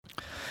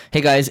Hey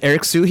guys,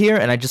 Eric Su here,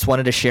 and I just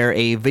wanted to share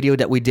a video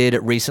that we did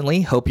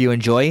recently. Hope you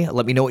enjoy.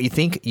 Let me know what you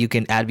think. You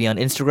can add me on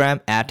Instagram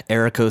at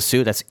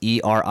EricoSu. That's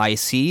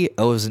ERIC,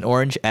 O as in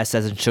orange, S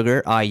as in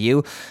sugar,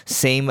 IU.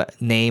 Same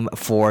name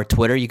for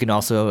Twitter. You can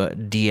also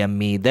DM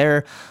me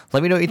there.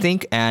 Let me know what you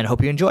think, and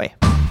hope you enjoy.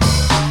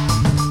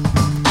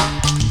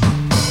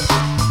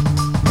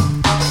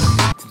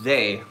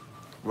 Today,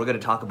 we're going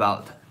to talk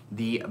about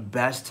the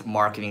best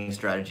marketing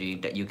strategy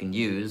that you can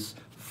use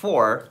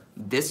for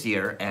this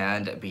year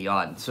and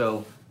beyond.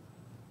 So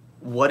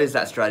what is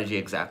that strategy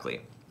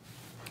exactly?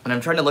 And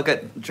I'm trying to look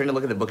at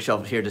the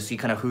bookshelf here to see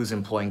kind of who's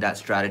employing that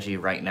strategy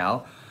right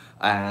now.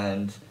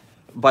 And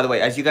by the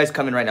way, as you guys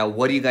come in right now,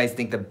 what do you guys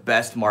think the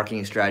best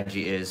marketing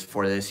strategy is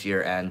for this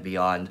year and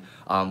beyond?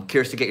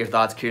 Curious to get your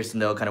thoughts, curious to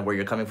know kind of where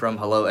you're coming from.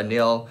 Hello,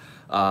 Anil,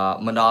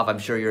 Manav, I'm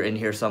sure you're in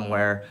here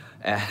somewhere.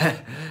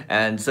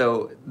 And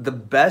so the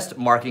best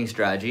marketing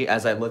strategy,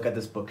 as I look at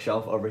this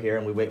bookshelf over here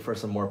and we wait for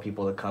some more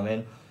people to come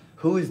in,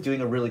 who is doing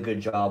a really good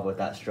job with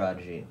that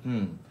strategy?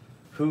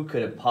 Who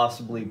could it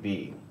possibly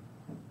be?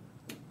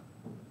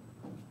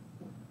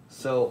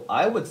 So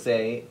I would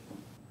say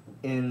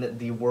in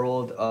the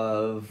world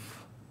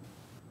of,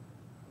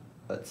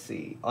 let's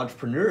see,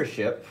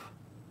 entrepreneurship,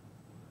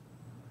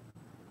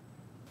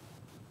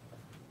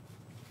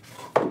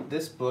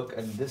 this book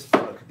and this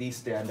book, these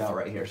stand out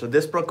right here. So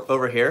this book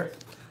over here,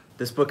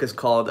 this book is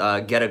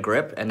called Get a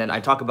Grip, and then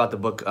I talk about the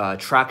book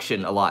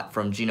Traction a lot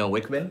from Gino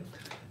Wickman.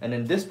 And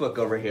then this book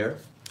over here,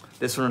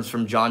 this one's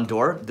from John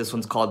Doerr. This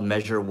one's called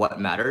Measure What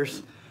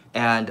Matters.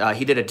 And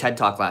he did a TED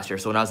Talk last year.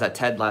 So when I was at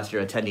TED last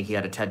year attending, he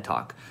had a TED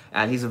Talk.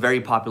 And he's a very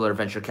popular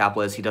venture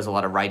capitalist. He does a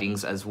lot of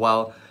writings as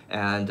well.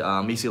 And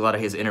you see a lot of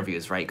his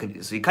interviews,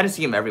 right? So you kind of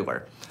see him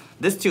everywhere.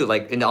 This too,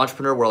 like in the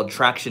entrepreneur world,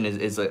 traction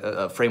is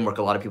a framework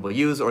a lot of people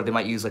use, or they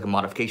might use like a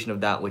modification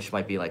of that, which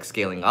might be like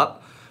scaling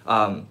up.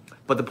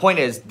 But the point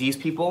is, these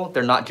people,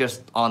 they're not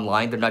just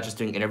online, they're not just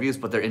doing interviews,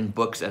 but they're in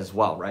books as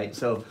well, right?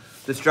 So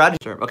the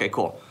strategy, okay,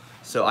 cool.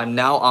 So I'm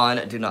now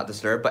on Do Not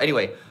Disturb. But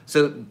anyway,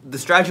 so the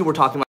strategy we're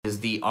talking about is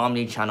the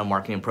omni-channel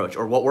marketing approach,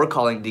 or what we're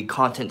calling the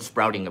content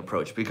sprouting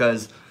approach,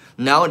 because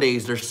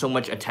nowadays there's so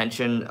much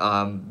attention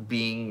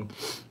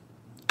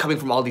coming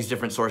from all these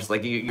different sources.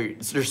 Like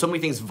there's so many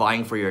things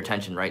vying for your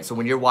attention, right? So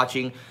when you're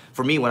watching,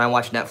 for me, when I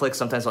watch Netflix,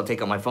 sometimes I'll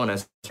take out my phone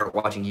and start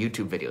watching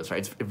YouTube videos,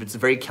 right? It's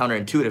very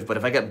counterintuitive, but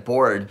if I get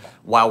bored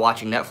while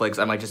watching Netflix,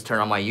 I might just turn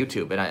on my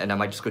YouTube and I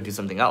might just go do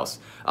something else.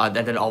 And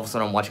then all of a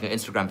sudden I'm watching an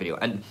Instagram video.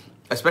 And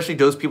especially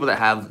those people that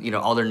have,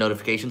 all their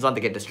notifications on,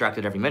 they get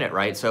distracted every minute,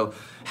 right? So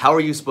how are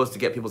you supposed to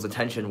get people's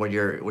attention when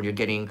you're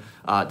getting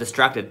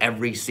distracted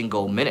every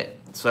single minute?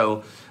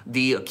 So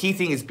the key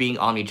thing is being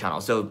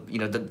omni-channel. So,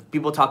 the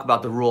people talk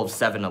about the rule of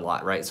 7 a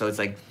lot, right? So it's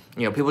like,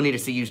 people need to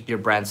see your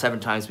brand 7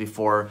 times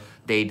before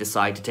they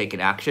decide to take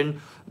an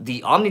action.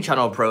 The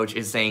omni-channel approach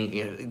is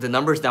saying, the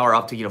numbers now are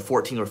up to,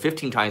 14 or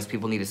 15 times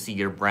people need to see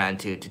your brand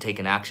to take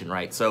an action,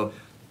 right? So,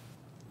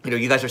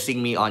 you guys are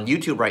seeing me on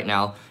YouTube right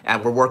now,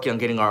 and we're working on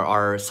getting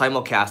our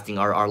simulcasting,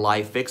 our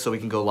live fix, so we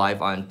can go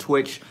live on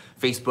Twitch,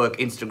 Facebook,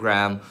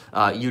 Instagram,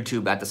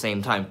 YouTube at the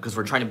same time, because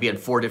we're trying to be in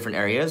 4 different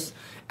areas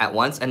at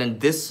once. And then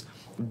this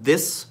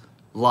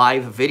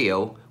live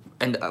video,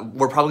 and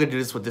we're probably gonna do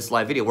this with this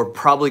live video, we're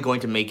probably going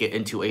to make it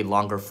into a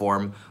longer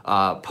form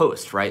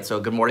post, right? So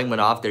good morning,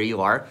 Manav, there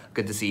you are,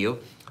 good to see you.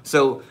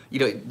 So,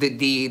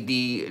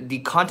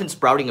 the content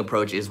sprouting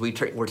approach is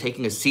we're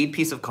taking a seed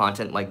piece of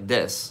content like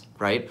this,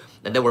 right?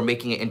 And then we're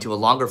making it into a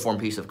longer form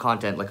piece of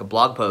content like a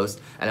blog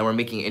post, and then we're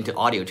making it into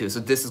audio too. So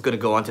this is gonna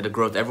go onto the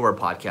Growth Everywhere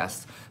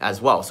podcast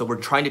as well. So we're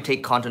trying to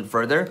take content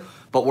further,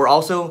 but we're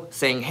also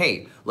saying,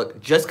 hey,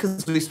 look, just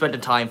because we spent the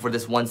time for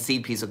this one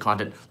seed piece of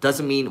content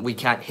doesn't mean we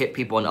can't hit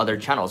people on other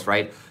channels,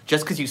 right?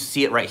 Just because you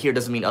see it right here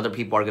doesn't mean other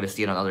people are gonna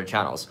see it on other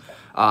channels.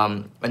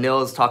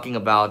 Anil is talking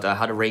about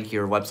how to rank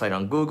your website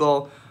on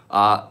Google.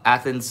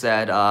 Athens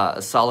said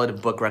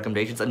solid book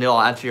recommendations. Anil,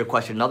 I'll answer your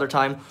question another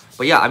time.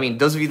 But yeah,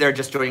 those of you that are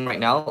just joining right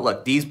now,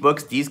 look, these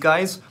books, these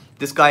guys,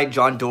 this guy,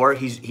 John Doerr,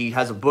 he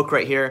has a book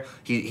right here.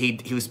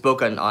 He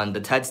spoke on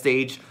the TED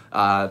stage.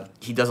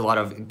 He does a lot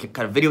of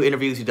kind of video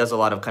interviews. He does a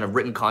lot of kind of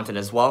written content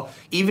as well.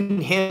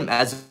 Even him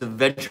as a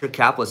venture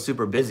capitalist,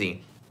 super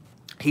busy,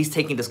 he's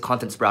taking this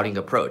content sprouting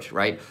approach,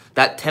 right?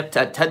 That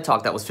TED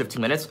Talk that was 15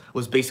 minutes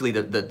was basically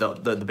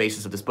the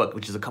basis of this book,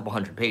 which is a couple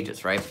hundred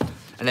pages, right?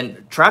 And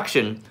then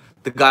Traction,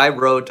 the guy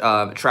wrote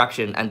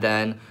Traction, and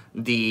then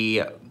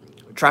the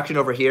Traction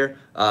over here,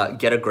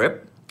 Get a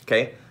Grip,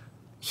 okay?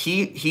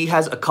 He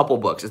has a couple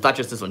books. It's not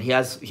just this one. He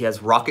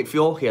has Rocket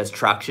Fuel, he has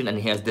Traction, and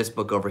he has this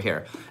book over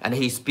here. And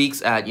he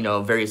speaks at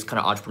various kind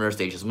of entrepreneur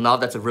stages. Now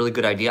that's a really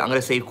good idea. I'm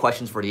gonna save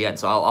questions for the end.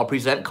 So I'll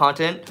present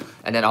content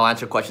and then I'll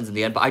answer questions in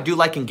the end. But I do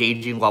like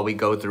engaging while we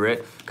go through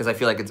it because I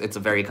feel like it's a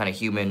very kind of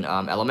human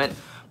element.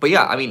 But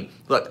yeah,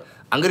 look,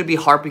 I'm gonna be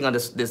harping on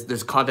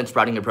this content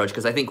sprouting approach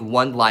because I think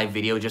one live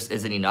video just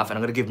isn't enough, and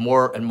I'm gonna give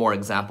more and more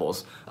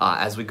examples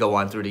as we go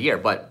on through the year.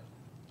 But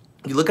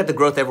you look at the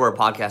Growth Everywhere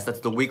podcast,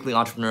 that's the weekly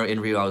entrepreneur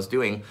interview I was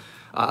doing.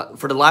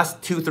 For the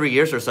last 2-3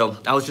 years or so,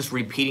 I was just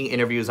repeating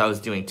interviews I was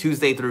doing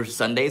Tuesday through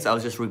Sundays. I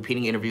was just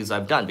repeating interviews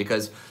I've done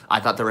because I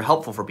thought they were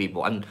helpful for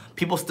people, and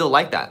people still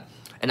like that.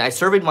 And I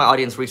surveyed my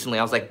audience recently.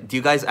 I was like, do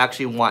you guys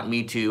actually want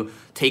me to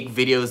take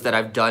videos that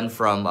I've done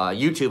from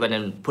YouTube and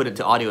then put it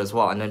to audio as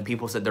well? And then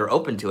people said they're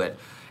open to it.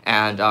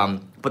 And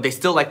but they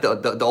still like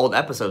the old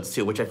episodes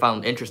too, which I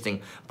found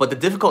interesting. But the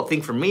difficult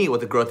thing for me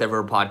with the Growth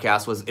Everywhere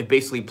podcast was it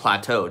basically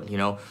plateaued. You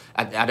know,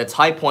 at its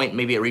high point,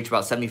 maybe it reached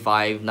about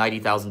 75,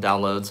 90,000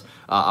 downloads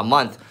a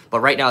month. But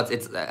right now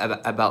it's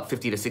about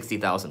 50 to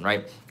 60,000,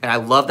 right? And I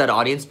love that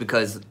audience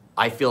because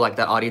I feel like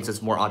that audience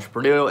is more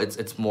entrepreneurial.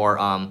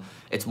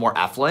 It's more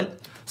affluent.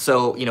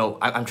 So, you know,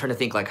 I'm trying to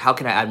think like, how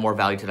can I add more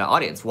value to that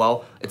audience?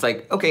 Well, it's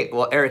like, okay,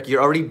 well, Eric,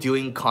 you're already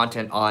doing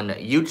content on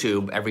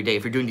YouTube every day.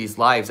 If you're doing these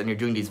lives and you're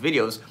doing these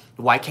videos,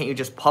 why can't you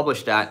just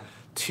publish that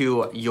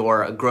to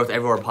your Growth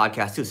Everywhere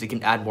podcast too, so you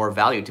can add more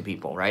value to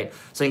people, right?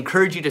 So I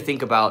encourage you to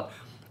think about,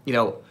 you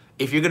know,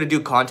 if you're gonna do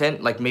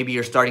content, like maybe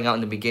you're starting out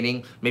in the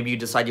beginning, maybe you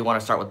decide you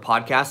wanna start with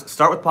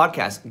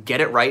podcasts,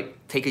 get it right,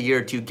 take a year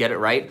or two, get it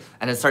right,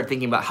 and then start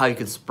thinking about how you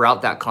can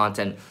sprout that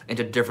content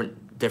into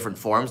different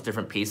forms,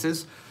 different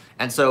pieces.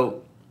 And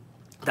so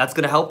that's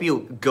going to help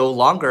you go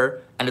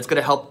longer, and it's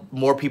going to help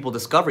more people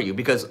discover you.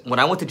 Because when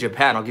I went to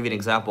Japan, I'll give you an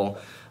example.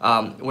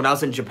 When I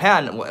was in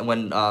Japan,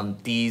 when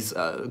these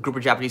group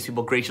of Japanese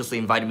people graciously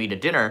invited me to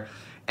dinner,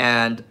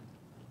 and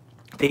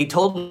they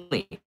told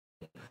me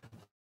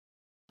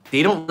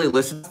they don't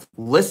really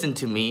listen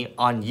to me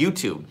on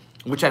YouTube,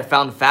 which I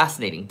found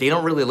fascinating. They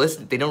don't really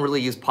listen. They don't really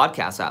use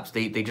podcast apps.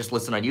 They just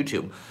listen on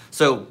YouTube.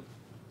 So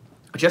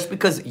just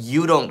because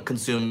you don't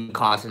consume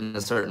content in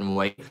a certain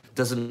way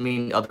doesn't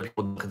mean other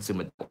people don't consume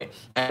it that way.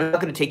 And it's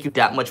not going to take you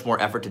that much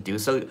more effort to do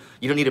so.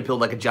 You don't need to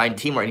build like a giant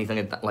team or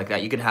anything like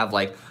that. You can have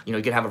like, you know,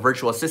 you can have a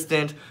virtual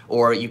assistant,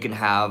 or you can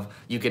have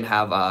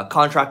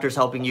contractors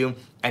helping you,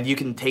 and you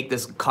can take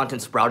this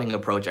content sprouting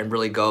approach and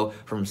really go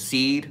from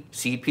seed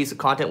piece of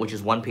content, which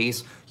is one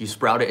piece. You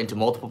sprout it into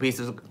multiple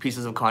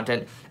pieces of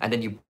content, and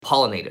then you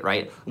pollinate it,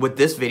 right? With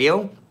this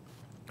video,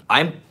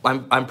 I'm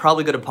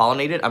probably going to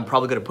pollinate it. I'm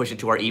probably going to push it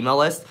to our email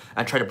list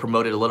and try to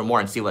promote it a little more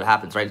and see what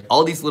happens, right?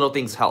 All these little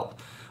things help.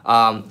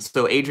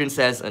 So Adrian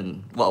says,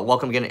 and well,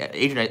 welcome again,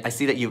 Adrian. I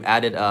see that you've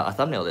added a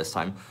thumbnail this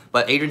time,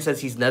 but Adrian says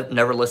he's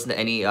never listened to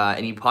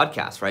any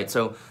podcasts, right?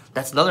 So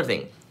that's another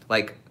thing.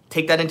 Like,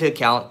 take that into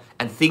account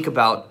and think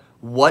about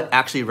what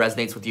actually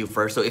resonates with you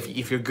first. So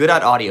if you're good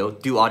at audio,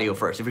 do audio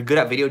first. If you're good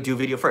at video, do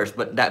video first.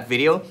 But that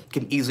video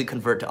can easily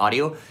convert to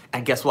audio.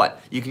 And guess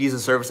what? You can use a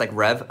service like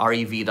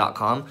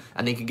rev.com,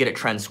 and then you can get it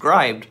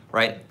transcribed,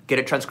 right? Get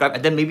it transcribed,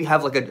 and then maybe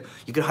have like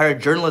you could hire a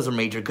journalism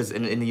major, because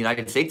in the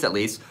United States at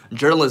least,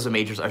 journalism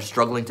majors are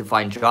struggling to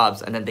find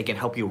jobs, and then they can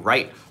help you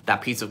write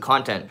that piece of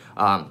content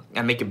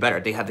and make it better.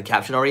 They have the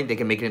caption already, they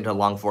can make it into a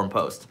long form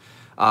post.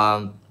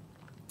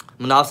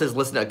 Manav says,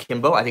 listen to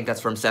Akimbo. I think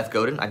that's from Seth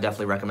Godin. I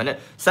definitely recommend it.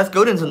 Seth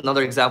Godin's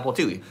another example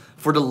too.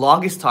 For the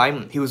longest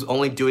time, he was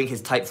only doing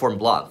his Typeform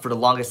blog. For the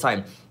longest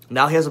time.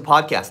 Now he has a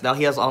podcast. Now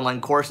he has online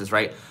courses,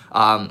 right?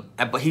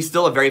 But he's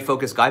still a very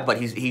focused guy,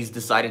 but he's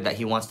decided that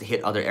he wants to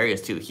hit other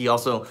areas too. He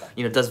also,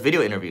 you know, does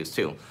video interviews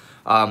too.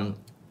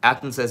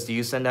 Athens says, do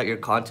you send out your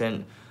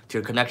content to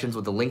your connections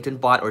with the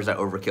LinkedIn bot, or is that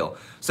overkill?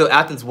 So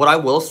Athens, what I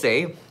will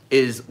say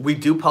is we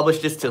do publish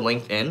this to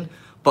LinkedIn.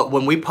 But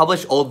when we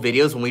publish old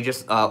videos, when we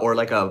just, or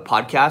like a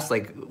podcast,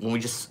 like when we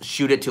just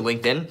shoot it to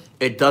LinkedIn,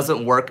 it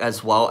doesn't work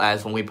as well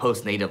as when we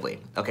post natively.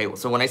 Okay,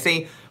 so when I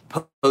say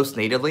post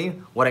natively,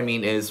 what I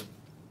mean is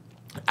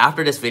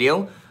after this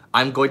video,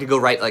 I'm going to go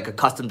write like a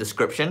custom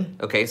description.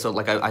 Okay, so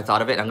like I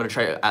thought of it. I'm going to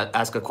try to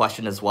ask a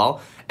question as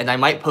well. And I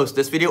might post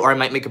this video, or I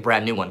might make a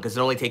brand new one, because it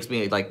only takes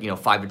me like, you know,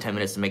 5 to 10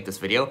 minutes to make this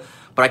video.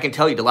 But I can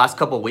tell you the last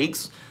couple of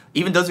weeks,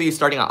 even those of you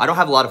starting out, I don't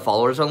have a lot of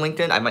followers on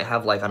LinkedIn. I might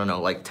have like, I don't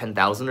know, like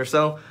 10,000 or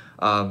so.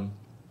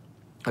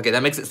 Okay,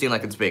 that makes it seem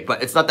like it's big,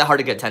 but it's not that hard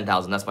to get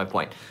 10,000. That's my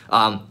point.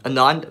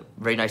 Anand,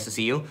 very nice to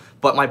see you.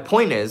 But my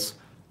point is,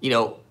 you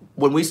know,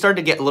 when we started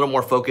to get a little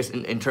more focused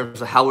in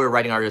terms of how we were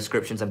writing our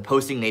descriptions and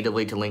posting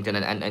natively to LinkedIn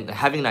and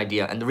having an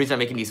idea, and the reason I'm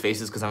making these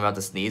faces is because I'm about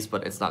to sneeze,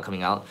 but it's not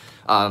coming out.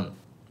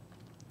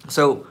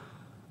 So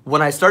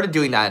when I started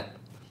doing that,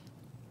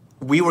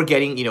 we were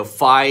getting, you know,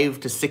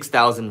 5,000 to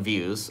 6,000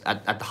 views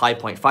at the high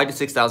point, 5,000 to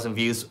 6,000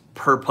 views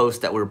per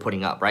post that we were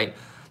putting up, right?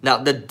 Now,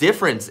 the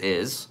difference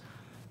is,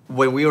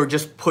 when we were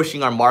just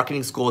pushing our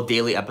marketing school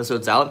daily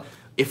episodes out,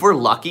 if we're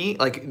lucky,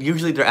 like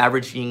usually they're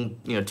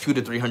averaging, you know, 200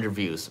 to 300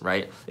 views,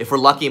 right? If we're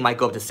lucky, it might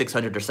go up to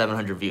 600 or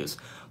 700 views.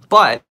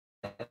 But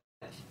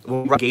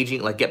when we're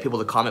engaging, like get people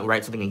to comment,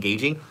 write something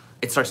engaging,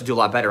 it starts to do a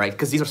lot better, right?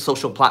 Because these are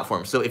social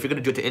platforms. So if you're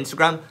gonna do it to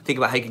Instagram, think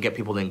about how you can get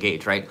people to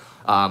engage, right?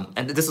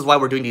 And this is why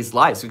we're doing these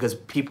lives, because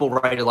people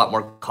write a lot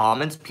more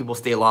comments, people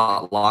stay a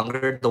lot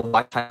longer, the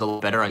watch time is a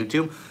little better on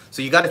YouTube.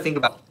 So you gotta think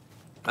about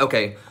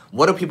okay,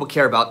 what do people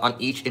care about on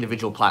each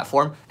individual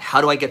platform? How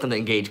do I get them to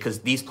engage? Because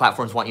these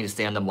platforms want you to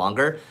stay on them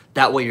longer.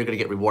 That way you're going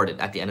to get rewarded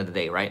at the end of the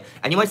day, right?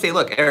 And you might say,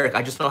 look, Eric,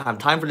 I just don't have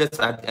time for this.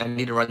 I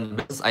need to run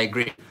the business. I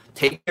agree.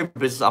 Take care of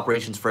business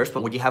operations first,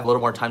 but when you have a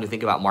little more time to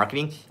think about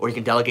marketing, or you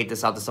can delegate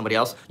this out to somebody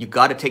else, you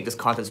got to take this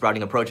content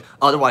sprouting approach.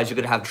 Otherwise, you're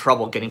going to have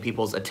trouble getting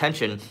people's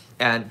attention.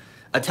 And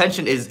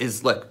attention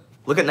is look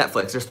at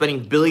Netflix. They're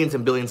spending billions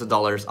and billions of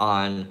dollars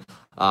on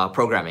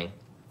programming.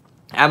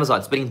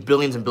 Amazon spending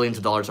billions and billions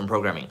of dollars on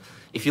programming.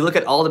 If you look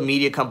at all the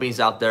media companies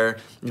out there,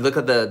 you look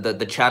at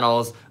the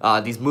channels,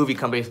 these movie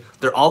companies,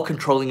 they're all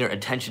controlling your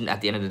attention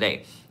at the end of the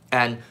day.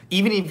 And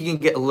even if you can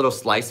get a little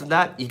slice of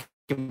that, you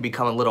can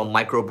become a little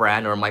micro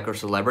brand or a micro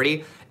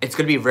celebrity. It's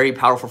going to be very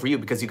powerful for you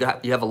because you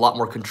have a lot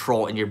more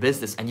control in your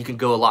business, and you can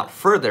go a lot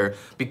further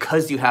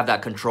because you have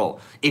that control.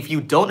 If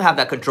you don't have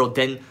that control,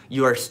 then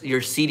you're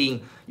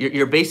basically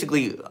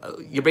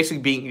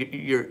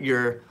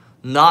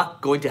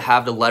not going to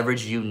have the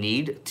leverage you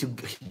need to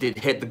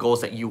hit the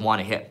goals that you want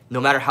to hit. No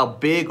matter how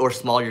big or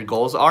small your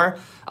goals are,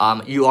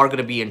 you are going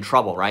to be in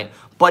trouble, right?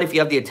 But if you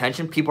have the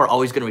attention, people are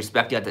always going to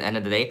respect you at the end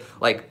of the day.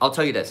 Like, I'll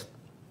tell you this.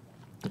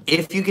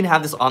 If you can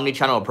have this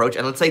omni-channel approach,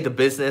 and let's say the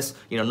business,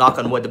 knock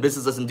on wood, the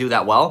business doesn't do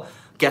that well,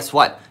 guess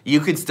what? You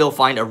could still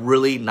find a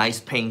really nice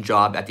paying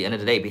job at the end of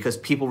the day because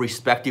people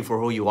respect you for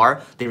who you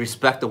are. They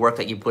respect the work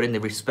that you put in. They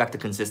respect the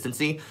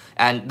consistency.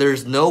 And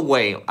there's no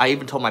way, I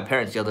even told my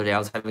parents the other day, I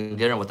was having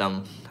dinner with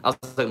them. I was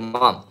like,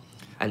 Mom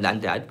and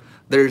Dad,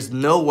 there's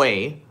no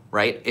way,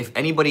 right? If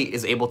anybody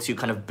is able to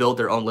kind of build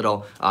their own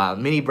little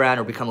mini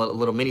brand or become a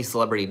little mini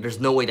celebrity, there's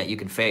no way that you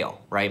can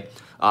fail, right?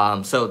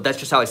 So that's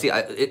just how I see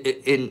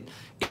it.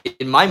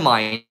 In my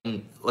mind,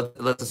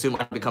 let's assume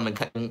I become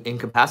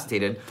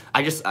incapacitated.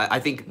 I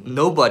think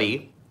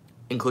nobody,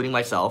 including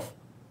myself,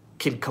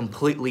 can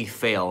completely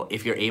fail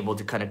if you're able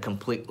to kind of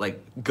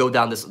go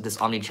down this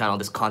omni-channel,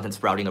 this content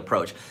sprouting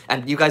approach.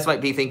 And you guys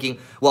might be thinking,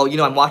 well,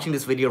 I'm watching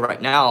this video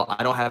right now.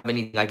 I don't have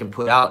anything I can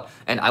put out.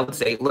 And I would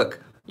say,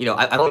 look,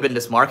 I've only been in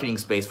this marketing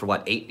space for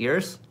what, 8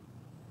 years?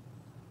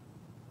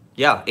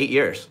 Yeah, 8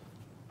 years.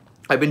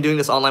 I've been doing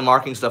this online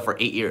marketing stuff for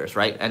 8 years,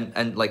 right?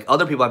 And like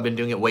other people, I've been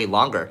doing it way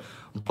longer.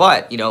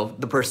 But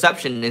the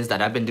perception is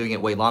that I've been doing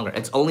it way longer.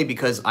 It's only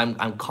because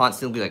I'm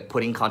constantly like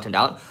putting content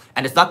out,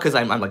 and it's not because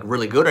I'm like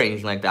really good or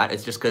anything like that.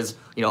 It's just because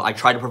I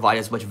try to provide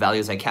as much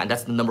value as I can.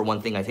 That's the number one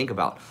thing I think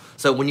about.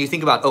 So when you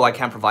think about, oh, I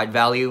can't provide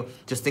value,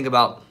 just think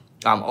about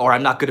or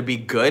I'm not going to be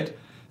good.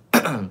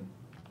 I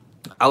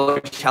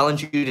would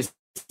challenge you to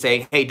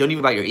say, hey, don't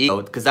even about your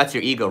ego, because that's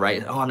your ego,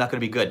 right? Oh, I'm not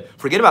going to be good.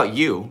 Forget about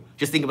you.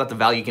 Just think about the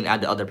value you can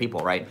add to other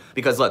people, right?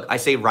 Because look, I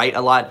say right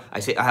a lot.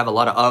 I have a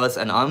lot of uhs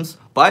and ums,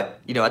 but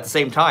at the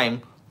same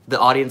time, the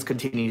audience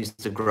continues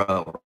to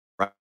grow,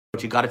 right?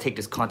 But you got to take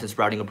this content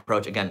sprouting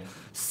approach. Again,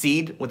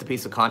 seed with a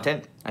piece of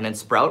content and then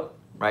sprout,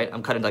 right?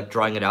 I'm kind of like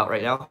drawing it out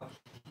right now.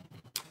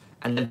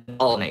 And then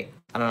pollinate.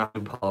 I don't know how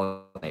to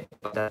pollinate,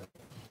 but that.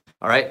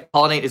 All right,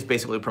 pollinate is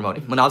basically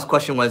promoting. Manav's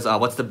question was,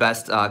 what's the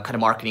best kind of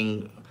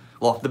marketing?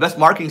 Well, the best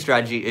marketing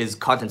strategy is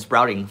content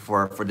sprouting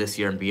for this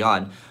year and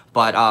beyond.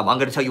 But I'm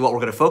going to tell you what we're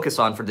going to focus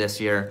on for this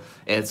year.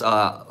 It's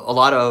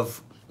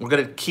we're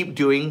going to keep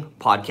doing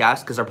podcasts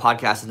because our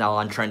podcast is now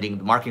on trending.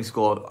 The Marketing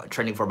School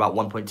trending for about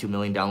 1.2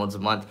 million downloads a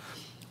month.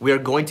 We are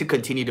going to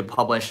continue to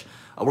publish.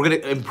 We're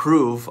going to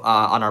improve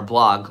on our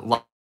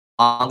blog.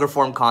 Longer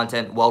form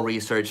content,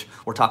 well-researched.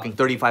 We're talking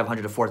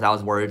 3,500 to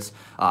 4,000 words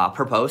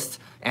per post.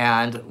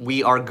 And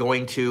we are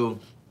going to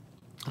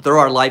throw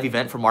our live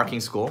event for Marketing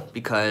School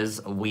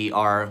because we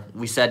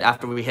said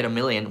after we hit 1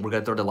 million, we're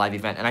going to throw the live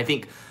event. And I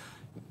think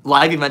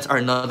live events are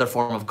another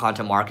form of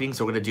content marketing,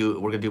 so we're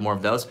gonna do more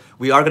of those.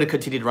 We are gonna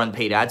continue to run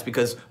paid ads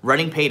because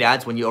running paid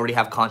ads when you already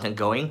have content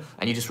going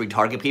and you just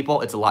retarget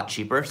people, it's a lot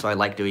cheaper. So I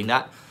like doing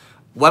that.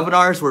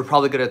 Webinars we're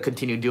probably gonna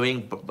continue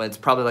doing, but it's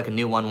probably like a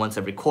new one once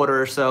every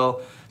quarter or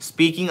so.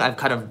 Speaking, I've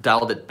kind of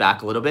dialed it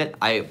back a little bit.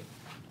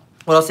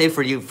 What I'll say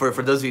for you, for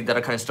those of you that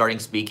are kind of starting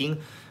speaking,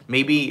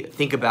 maybe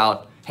think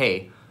about,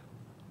 hey,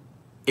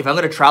 if I'm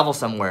gonna travel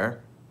somewhere,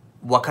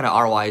 what kind of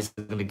ROI is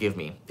it going to give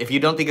me? If you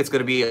don't think it's going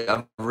to be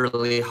a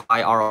really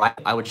high ROI,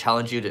 I would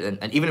challenge you to,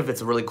 and even if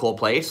it's a really cool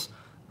place,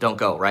 don't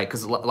go, right?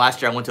 Because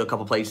last year I went to a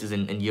couple places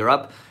in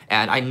Europe,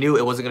 and I knew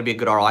it wasn't going to be a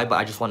good ROI, but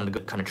I just wanted to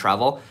kind of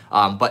travel.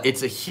 But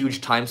it's a huge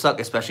time suck,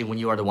 especially when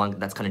you are the one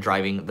that's kind of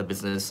driving the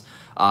business.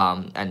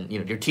 And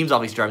your team's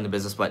obviously driving the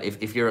business, but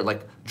if you're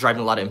like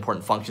driving a lot of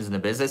important functions in the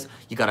business,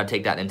 you got to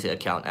take that into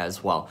account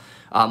as well.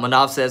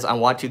 Manav says, I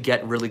want to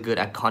get really good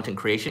at content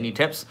creation. Any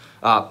tips?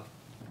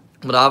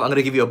 Manav, I'm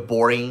gonna give you a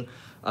boring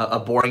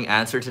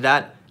answer to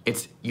that.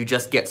 It's you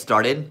just get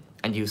started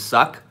and you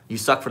suck. You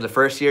suck for the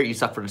first year, you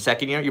suck for the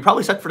second year, you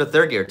probably suck for the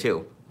third year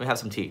too. Let me have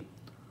some tea.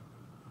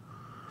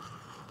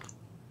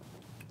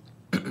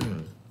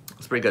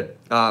 It's pretty good.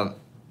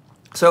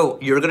 So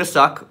you're gonna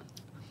suck.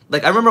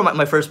 Like I remember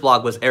my first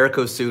blog was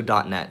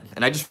ericosu.net,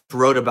 and I just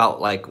wrote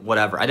about like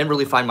whatever. I didn't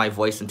really find my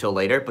voice until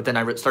later, but then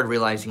I started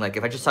realizing like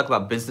if I just talk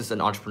about business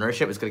and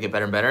entrepreneurship, it's gonna get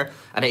better and better.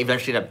 And then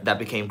eventually that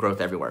became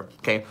growth everywhere.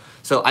 Okay,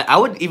 so I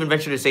would even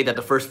venture to say that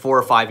the first 4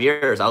 or 5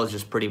 years I was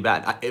just pretty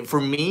bad.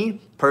 For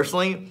me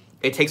personally,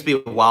 it takes me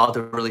a while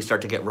to really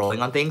start to get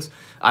rolling on things.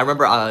 I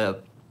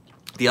remember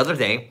the other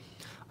day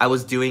I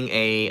was doing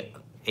a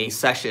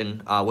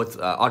session with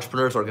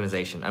Entrepreneurs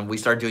Organization, and we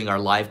started doing our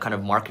live kind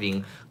of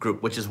marketing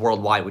group, which is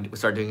worldwide. We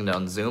started doing it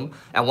on Zoom,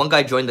 and one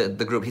guy joined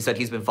the group. He said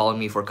he's been following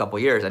me for a couple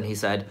of years, and he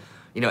said,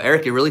 you know,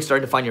 Eric, you're really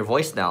starting to find your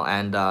voice now,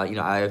 and you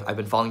know, I've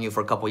been following you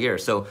for a couple of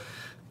years. So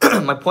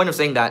my point of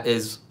saying that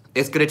is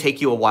it's going to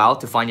take you a while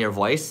to find your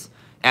voice.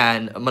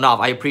 And Manav,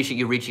 I appreciate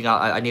you reaching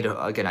out. I need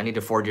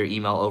to forward your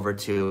email over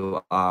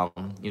to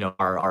you know,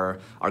 our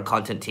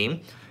content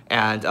team.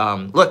 And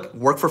look,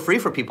 work for free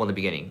for people in the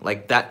beginning.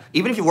 Like that,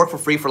 even if you work for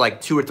free for like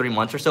 2 or 3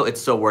 months or so,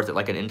 it's so worth it,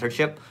 like an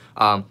internship.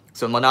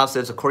 So Manav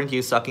says, according to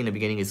you, sucking in the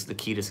beginning is the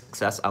key to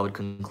success, I would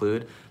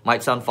conclude.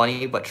 Might sound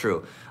funny, but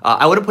true.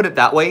 I wouldn't put it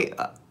that way.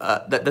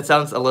 That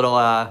sounds a little,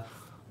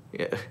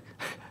 yeah.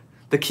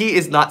 The key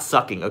is not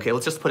sucking, okay?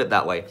 Let's just put it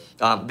that way.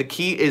 The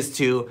key is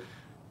to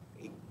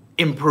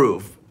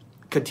improve.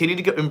 Continue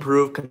to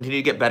improve, continue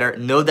to get better.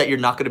 Know that you're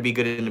not going to be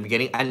good in the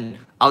beginning, and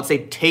I would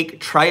say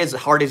try as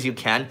hard as you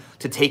can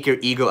to take your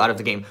ego out of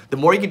the game. The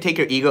more you can take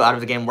your ego out of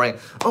the game, right?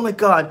 Oh my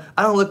God,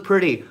 I don't look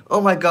pretty. Oh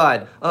my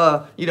God,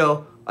 you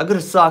know, I'm gonna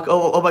suck.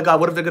 Oh my God,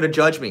 what if they're gonna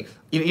judge me?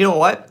 You know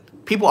what?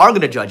 People are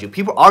gonna judge you.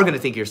 People are gonna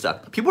think you're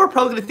suck. People are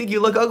probably gonna think you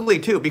look ugly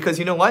too, because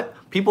you know what?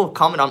 People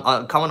comment on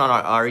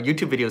our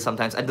YouTube videos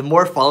sometimes, and the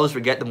more followers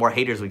we get, the more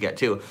haters we get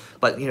too.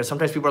 But you know,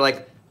 sometimes people are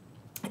like,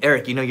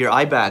 Eric, you know, your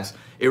eye bags,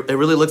 it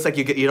really looks like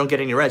you don't get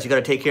any rest. You got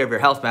to take care of your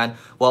health, man.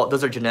 Well,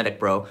 those are genetic,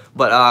 bro.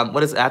 But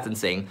what is Athens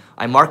saying?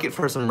 I market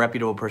for some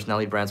reputable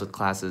personality brands with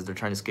classes. They're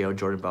trying to scale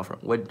Jordan Belfort.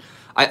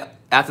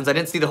 Athens, I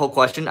didn't see the whole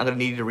question. I'm going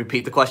to need you to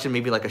repeat the question,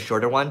 maybe like a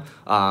shorter one,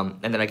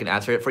 and then I can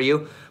answer it for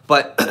you.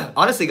 But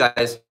honestly,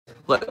 guys,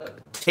 look,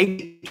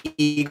 take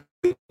the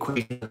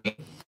equation.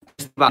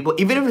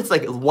 Even if it's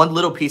like one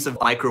little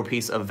micro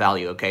piece of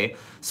value, okay?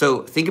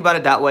 So think about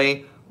it that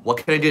way. What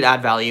can I do to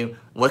add value?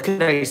 What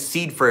can I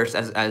seed first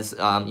as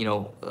you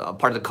know,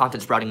 part of the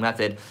content sprouting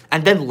method?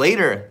 And then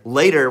later,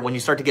 when you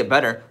start to get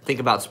better, think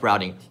about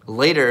sprouting.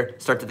 Later,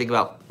 start to think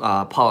about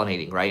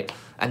pollinating, right?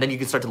 And then you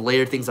can start to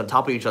layer things on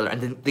top of each other, and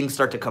then things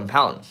start to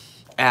compound.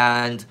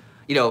 And,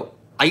 you know,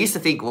 I used to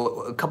think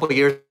a couple of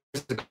years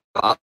ago,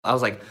 I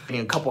was like,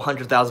 getting a couple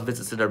 100,000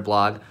 visits to their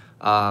blog.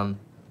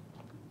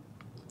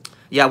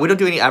 Yeah, we don't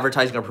do any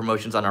advertising or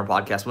promotions on our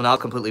podcast. Well, now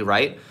completely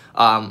right.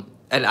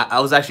 And I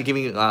was actually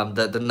giving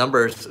the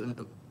numbers.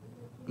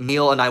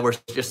 Neil and I were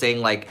just saying,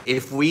 like,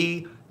 if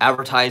we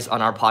advertise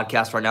on our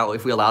podcast right now,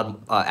 if we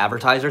allowed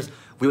advertisers,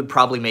 we would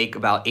probably make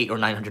about $800,000 or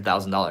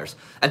 $900,000.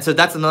 And so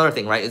that's another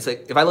thing, right? It's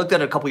like, if I looked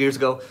at it a couple years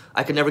ago,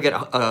 I could never get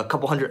a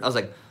couple hundred. I was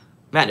like,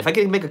 man, if I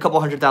could make a couple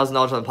 $100,000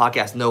 on the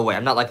podcast, no way.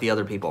 I'm not like the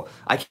other people.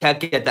 I can't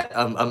get that,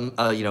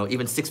 you know,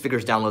 even 6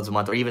 figures downloads a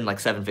month, or even like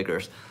 7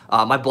 figures.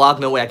 My blog,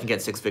 no way I can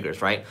get 6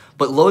 figures, right?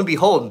 But lo and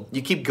behold,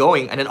 you keep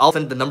going, and then all of a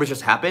sudden the numbers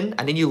just happen,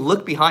 and then you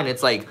look behind,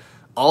 it's like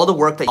all the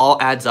work that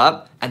all adds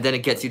up, and then it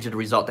gets you to the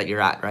result that you're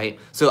at, right?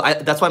 So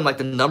that's why I'm like,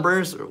 the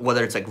numbers,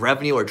 whether it's like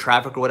revenue or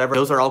traffic or whatever,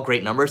 those are all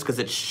great numbers, because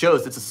it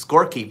shows, it's a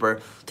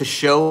scorekeeper to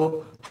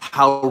show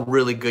how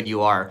really good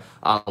you are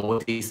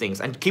with these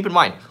things. And keep in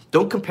mind,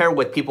 don't compare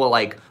with people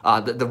like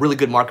the really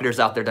good marketers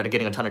out there that are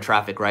getting a ton of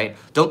traffic, right?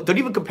 Don't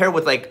even compare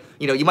with, like,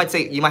 you know, you might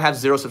have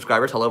 0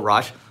 subscribers, hello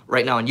Raj,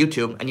 right now on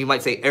YouTube, and you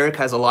might say Eric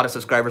has a lot of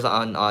subscribers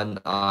on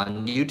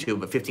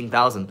YouTube at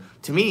 15,000.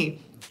 To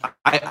me,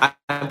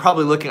 I'm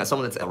probably looking at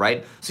someone that's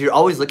right. So you're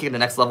always looking at the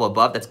next level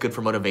above. That's good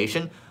for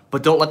motivation,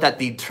 but don't let that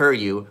deter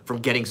you from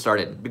getting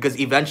started, because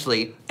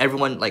eventually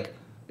everyone, like,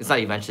 it's not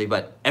eventually,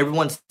 but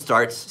everyone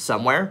starts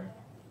somewhere,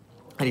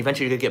 and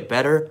eventually you're gonna get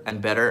better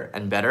and better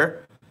and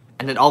better,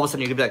 and then all of a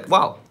sudden you're gonna be like,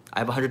 wow, I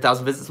have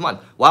 100,000 visits a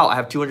month. Wow, I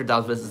have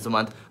 200,000 visits a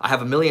month. I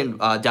have 1 million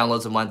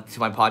downloads a month to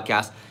my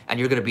podcast, and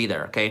you're gonna be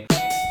there, okay?